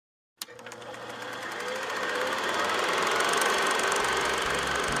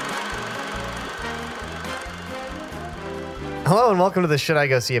Hello and welcome to the Should I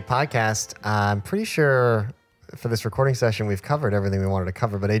Go See It podcast. I'm pretty sure for this recording session we've covered everything we wanted to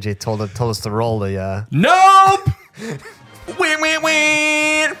cover, but AJ told us to roll the... Nope!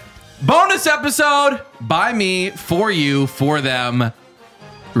 Win. Bonus episode by me, for you, for them.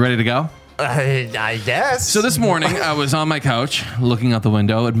 Ready to go? I guess. So this morning, I was on my couch, looking out the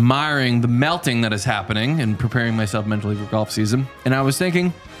window, admiring the melting that is happening and preparing myself mentally for golf season. And I was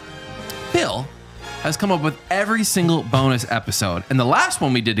thinking, Bill has come up with every single bonus episode. And the last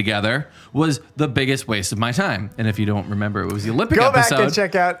one we did together was the biggest waste of my time. And if you don't remember, it was the Olympic Go episode. back and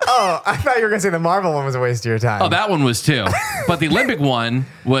check out... Oh, I thought you were going to say the Marvel one was a waste of your time. Oh, that one was too. But the Olympic one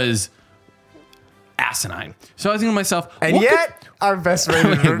was asinine. So I was thinking to myself... And what yet, our best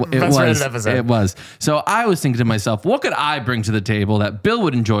rated episode. It was. So I was thinking to myself, what could I bring to the table that Bill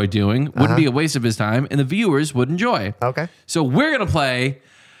would enjoy doing, wouldn't be a waste of his time, and the viewers would enjoy? Okay. So we're going to play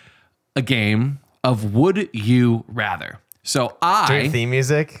a game of Would You Rather. So Do your theme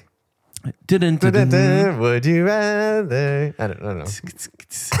music. Dun-dun-dun-dun. Would you rather? I don't know.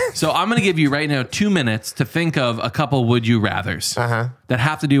 So I'm going to give you right now 2 minutes to think of a couple Would You Rathers that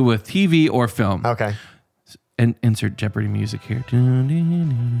have to do with TV or film. Okay. And insert Jeopardy music here.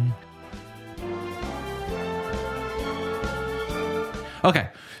 Okay,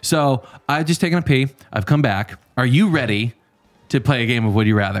 so I've just taken a pee. I've come back. Are you ready to play a game of Would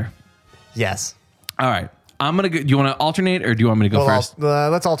You Rather? Yes. All right. I'm going to go. Do you want to alternate or do you want me to go first?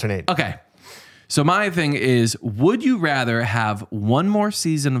 Let's alternate. Okay. So my thing is, would you rather have one more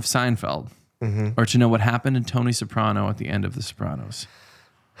season of Seinfeld or to know what happened to Tony Soprano at the end of The Sopranos?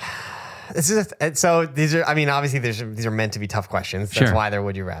 So these are, I mean, obviously these are meant to be tough questions. That's Sure. why they're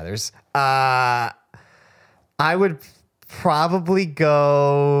Would You Rathers. I would probably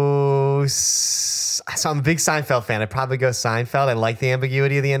go, so I'm a big Seinfeld fan. I'd probably go Seinfeld. I like the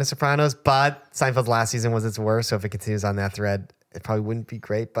ambiguity of the end of Sopranos, but Seinfeld's last season was its worst. So if it continues on that thread, it probably wouldn't be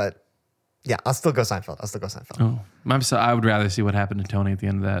great, but yeah, I'll still go Seinfeld. Oh, I would rather see what happened to Tony at the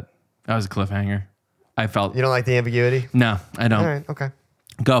end of that. That was a cliffhanger. I felt... You don't like the ambiguity? No, I don't. All right, okay.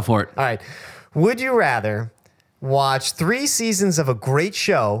 Go for it. All right. Would you rather watch 3 seasons of a great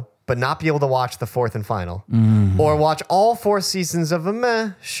show but not be able to watch the 4th and final, or watch all 4 seasons of a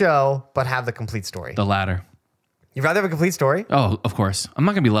meh show but have the complete story? The latter. You'd rather have a complete story? Oh, of course. I'm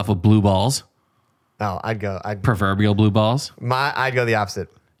not going to be left with blue balls. Oh, I'd Proverbial blue balls. go the opposite.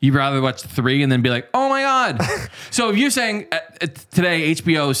 You'd rather watch 3 and then be like, oh my God. So if you're saying today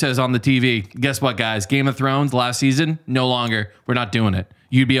HBO says on the TV, guess what, guys? Game of Thrones, last season, no longer. We're not doing it.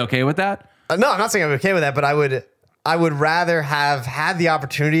 You'd be okay with that? No, I'm not saying I'm okay with that, but I would rather have had the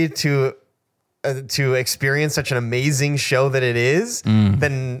opportunity to experience such an amazing show that it is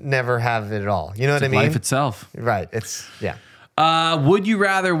than never have it at all. You know what I mean? Life itself. Right. It's, yeah. Would you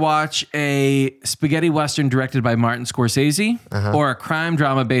rather watch a spaghetti western directed by Martin Scorsese or a crime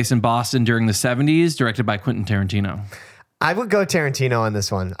drama based in Boston during the 70s directed by Quentin Tarantino? I would go Tarantino on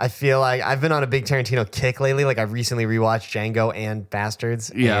this one. I feel like I've been on a big Tarantino kick lately. Like I've recently rewatched Django and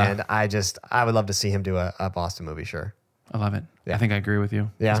Bastards. Yeah. And I would love to see him do a Boston movie, sure. I love it. Yeah. I think I agree with you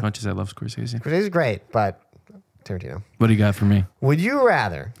Yeah. as much as I love Scorsese. Scorsese's great, but Tarantino. What do you got for me? Would you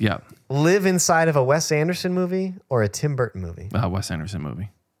rather Yeah. live inside of a Wes Anderson movie or a Tim Burton movie? Wes Anderson movie.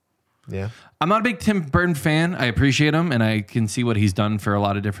 Yeah. I'm not a big Tim Burton fan. I appreciate him, and I can see what he's done for a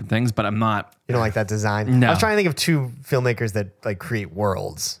lot of different things, but I'm not. You don't like that design? No. I was trying to think of 2 filmmakers that like create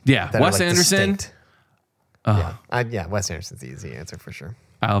worlds. Yeah, that are, Wes like, Anderson. distinct. Yeah, Wes Anderson's the easy answer for sure.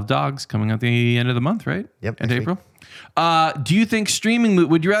 Isle of Dogs coming out the end of the month, right? Yep, End next April. Do you think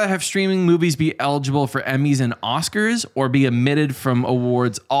would you rather have streaming movies be eligible for Emmys and Oscars or be omitted from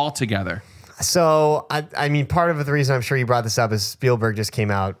awards altogether? So, I mean, part of the reason I'm sure you brought this up is Spielberg just came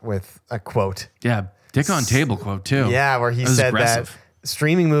out with a quote. Yeah, dick on table quote too. Yeah, where he That was said aggressive. that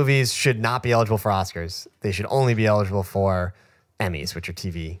streaming movies should not be eligible for Oscars. They should only be eligible for Emmys, which are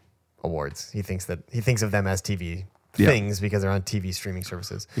TV awards. He thinks of them as TV things because they're on TV streaming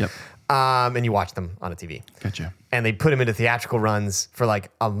services. Yep. And you watch them on a TV. Gotcha. And they put them into theatrical runs for like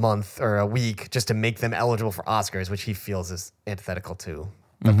a month or a week just to make them eligible for Oscars, which he feels is antithetical to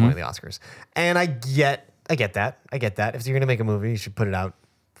the point of the Oscars. And I get that. If you're going to make a movie, you should put it out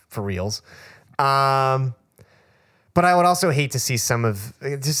for reals. But I would also hate to see some of,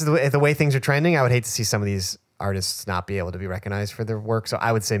 just the way things are trending, I would hate to see some of these artists not be able to be recognized for their work. So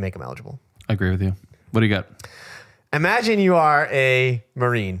I would say make them eligible. I agree with you. What do you got? Imagine you are a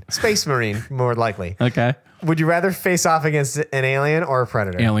Marine, space Marine, more likely. Okay. Would you rather face off against an alien or a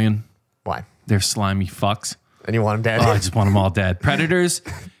predator? Alien. Why? They're slimy fucks. And you want them dead? Oh, I just want them all dead. Predators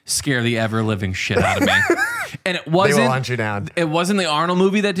scare the ever living shit out of me. And it wasn't. They will hunt you down. It wasn't the Arnold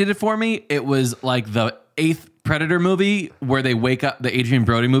movie that did it for me. It was like the 8th Predator movie where they wake up, the Adrian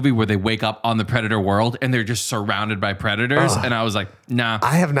Brody movie where they wake up on the Predator world and they're just surrounded by predators. And I was like, nah.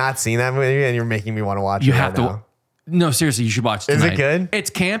 I have not seen that movie, and you're making me want to watch it. You have right to. now. No, seriously, you should watch it Is tonight. it good? It's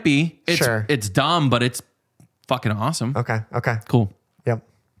campy. Sure. It's dumb, but it's fucking awesome. Okay. Cool. Yep.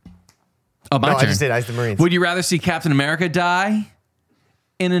 Oh, my No, turn. I just did Ice the Marines. Would you rather see Captain America die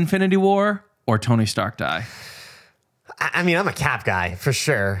in Infinity War or Tony Stark die? I mean, I'm a Cap guy for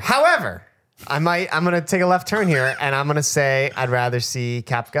sure. However, I'm going to take a left turn here, and I'm going to say I'd rather see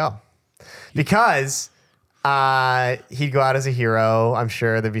Cap go because he'd go out as a hero. I'm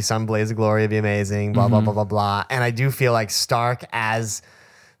sure there'd be some blaze of glory. It'd be amazing. Blah blah blah blah blah. And I do feel like Stark as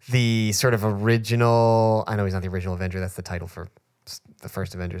the sort of original. I know he's not the original Avenger. That's the title for the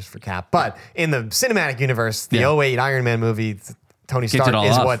first Avengers for Cap. But in the cinematic universe, the 08 Iron Man movie, Tony Gets it Stark all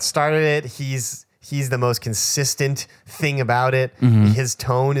is off. what started it. He's the most consistent thing about it. His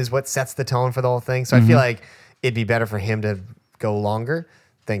tone is what sets the tone for the whole thing. So I feel like it'd be better for him to go longer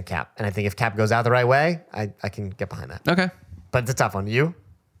than Cap. And I think if Cap goes out the right way, I can get behind that. Okay. But it's a tough one. You?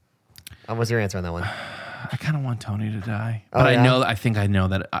 What's your answer on that one? I kind of want Tony to die, Oh, but yeah? I think I know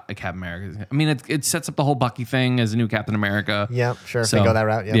that Captain America. I mean, it sets up the whole Bucky thing as a new Captain America. Yeah, sure. If So, they go that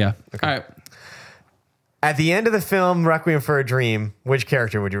route. Yep. Yeah. Okay. All right. At the end of the film, Requiem for a Dream, which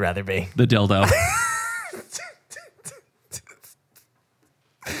character would you rather be? The dildo.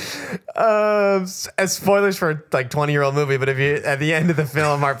 As spoilers for like 20-year-old movie, but if you at the end of the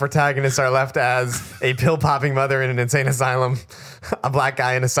film, our protagonists are left as a pill-popping mother in an insane asylum, a black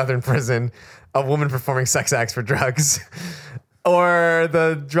guy in a southern prison, a woman performing sex acts for drugs, or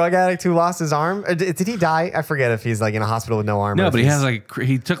the drug addict who lost his arm. Did he die? I forget if he's like in a hospital with no arm. or No, if but he he's- has like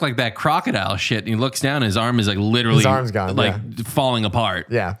he took like that crocodile shit, and he looks down, his arm is like literally His arm's gone, like yeah. falling apart.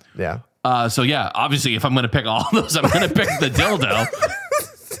 Yeah. So yeah, obviously, if I'm gonna pick all those, I'm gonna pick the dildo.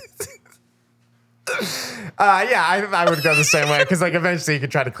 I would go the same way because like eventually you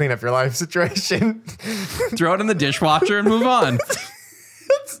could try to clean up your life situation. Throw it in the dishwasher and move on.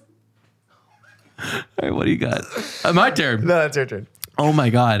 All right, what do you got? My turn. No, that's your turn. Oh my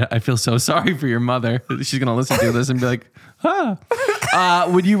God, I feel so sorry for your mother. She's gonna listen to this and be like, "Huh."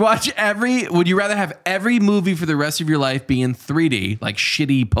 Would you rather have every movie for the rest of your life be in 3D, like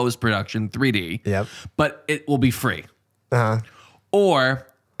shitty post-production 3D? Yep. But it will be free. Uh-huh. Or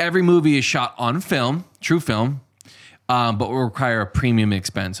every movie is shot on film, true film, but will require a premium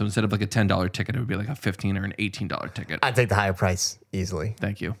expense. So instead of like a $10 ticket, it would be like a $15 or an $18 ticket. I'd take the higher price easily.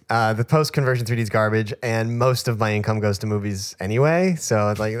 Thank you. The post-conversion 3D is garbage, and most of my income goes to movies anyway.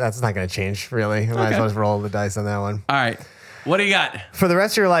 So like that's not going to change really. I might as well just roll the dice on that one. All right. What do you got? For the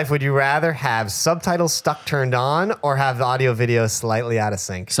rest of your life, would you rather have subtitles stuck turned on or have the audio video slightly out of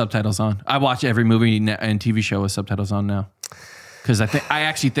sync? Subtitles on. I watch every movie and TV show with subtitles on now. Because I think I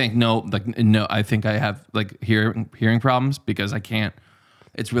have like hearing problems because I can't.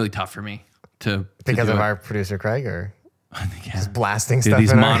 It's really tough for me to Because do of it. our producer Craig, or Yeah. just blasting Dude, stuff.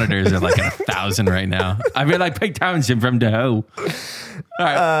 these in our- monitors are like at 1,000 right now. I feel like Pete Townsend from The Who. All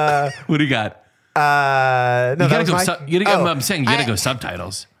right, what do you got? No, You that gotta was go. my- I'm saying you gotta go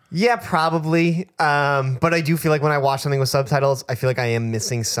subtitles. Yeah, probably. But I do feel like when I watch something with subtitles, I feel like I am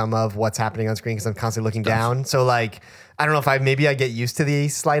missing some of what's happening on screen because I'm constantly looking down. So like, I don't know if I get used to the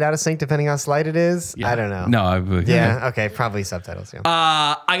slight out of sync depending on how slight it is. Yeah. I don't know. No. Yeah. Okay. Probably subtitles. Yeah.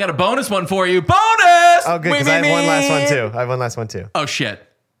 I got a bonus one for you. Bonus. Oh, good. Because I have one last one too. Oh shit.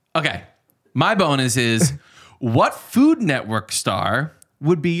 Okay. My bonus is what Food Network star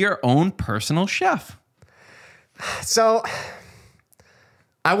would be your own personal chef? So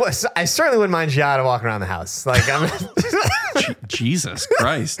I certainly wouldn't mind Giada walking around the house. Like I'm Jesus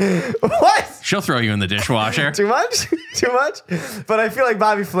Christ. what? She'll throw you in the dishwasher. Too much? Too much? But I feel like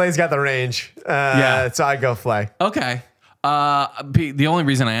Bobby Flay's got the range. Yeah. So I'd go Flay. Okay. The only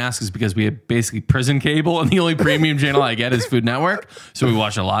reason I ask is because we have basically prison cable, and the only premium channel I get is Food Network, so we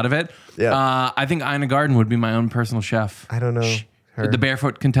watch a lot of it. Yeah. I think Ina Garten would be my own personal chef. I don't know her. The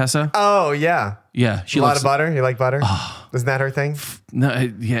Barefoot Contessa. Oh yeah. Yeah, she A lot looks of butter. You like butter? Isn't that her thing? No,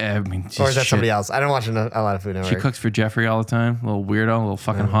 yeah, I mean, Or is that shit. somebody else? I don't watch a lot of Food Network. She cooks for Jeffrey all the time. Little weirdo, little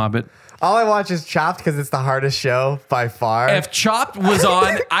fucking hobbit. All I watch is Chopped because it's the hardest show by far. If Chopped was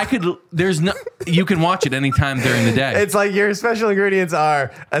on, you can watch it anytime during the day. It's like your special ingredients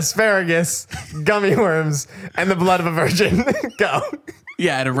are asparagus, gummy worms, and the blood of a virgin. Go.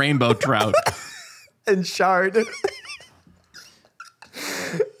 Yeah, and a rainbow trout. And shard.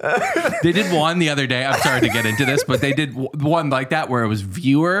 They did one the other day. I'm sorry to get into this, but they did one like that where it was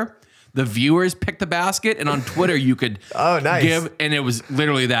the viewers picked the basket, and on Twitter you could Oh, nice. give, and it was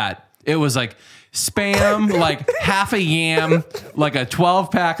literally that. It was like Spam, like half a yam, like a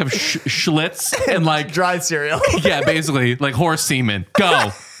 12-pack of Schlitz, and like dried cereal. Yeah, basically like horse semen.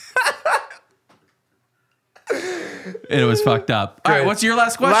 Go. It was fucked up. All right, what's your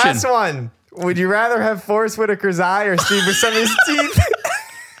last question? Last one. Would you rather have Forrest Whitaker's eye or Steve Buscemi's teeth?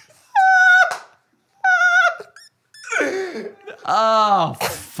 Oh,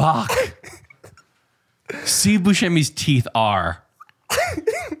 fuck. Steve Buscemi's teeth are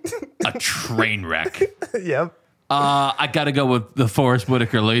a train wreck. Yep. I got to go with the Forrest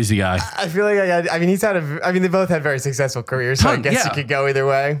Whitaker lazy eye. I feel like they both had very successful careers, so I guess you could go either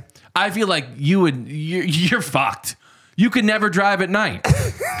way. I feel like you're fucked. You could never drive at night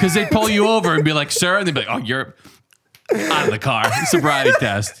because they'd pull you over and be like, sir, and they'd be like, oh, you're out of the car. Sobriety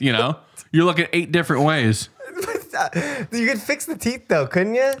test, you know? You're looking 8 different ways. You could fix the teeth though,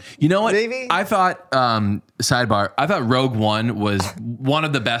 couldn't you? You know what? Maybe. I thought, sidebar, I thought Rogue One was one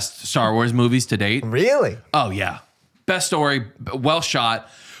of the best Star Wars movies to date. Really? Oh, yeah. Best story, well shot.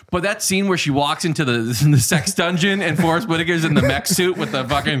 But that scene where she walks into the sex dungeon and Forrest Whitaker's in the mech suit with the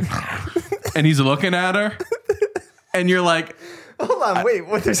fucking, and he's looking at her. And you're like, hold on, wait,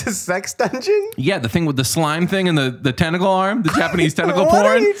 what? There's a sex dungeon? Yeah, the thing with the slime thing and the tentacle arm, the Japanese tentacle what porn.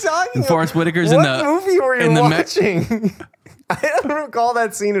 What are you talking and Forrest Whitaker's what in the movie were you watching? I don't recall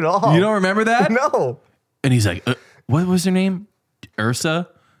that scene at all. You don't remember that? No. And he's like, what was her name? Ursa?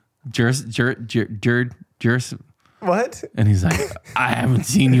 What? And he's like, I haven't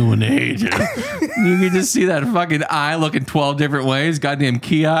seen you in ages. And you can just see that fucking eye looking 12 different ways. Goddamn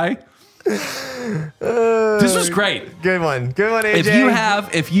key eye. This was great. Good one,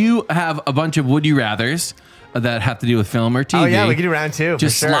 AJ. If you have a bunch of would you rathers that have to do with film or TV, oh yeah, we can do round 2.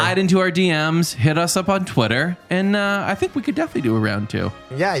 Just for sure. slide into our DMs, hit us up on Twitter, and I think we could definitely do a round 2.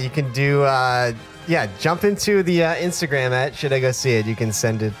 Yeah, you can do. Jump into the Instagram at Should I Go See It. You can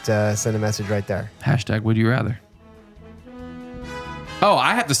send a message right there. # would you rather. Oh,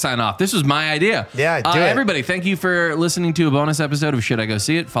 I have to sign off. This was my idea. Yeah, do it. Everybody, thank you for listening to a bonus episode of Should I Go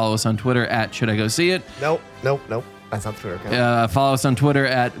See It. Follow us on Twitter at Should I Go See It. Nope. That's not Twitter account. Follow us on Twitter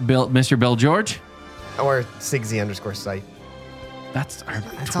at Mr. Bill George. Or Sigsy_site. That's our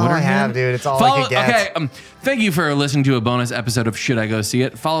That's Twitter all I have, handle? dude. It's all I could get. Okay, thank you for listening to a bonus episode of Should I Go See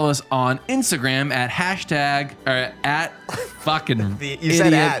It. Follow us on Instagram at # or at fucking You idiot.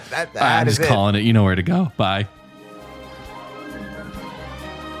 said at. I'm is just it. calling it. You know where to go. Bye.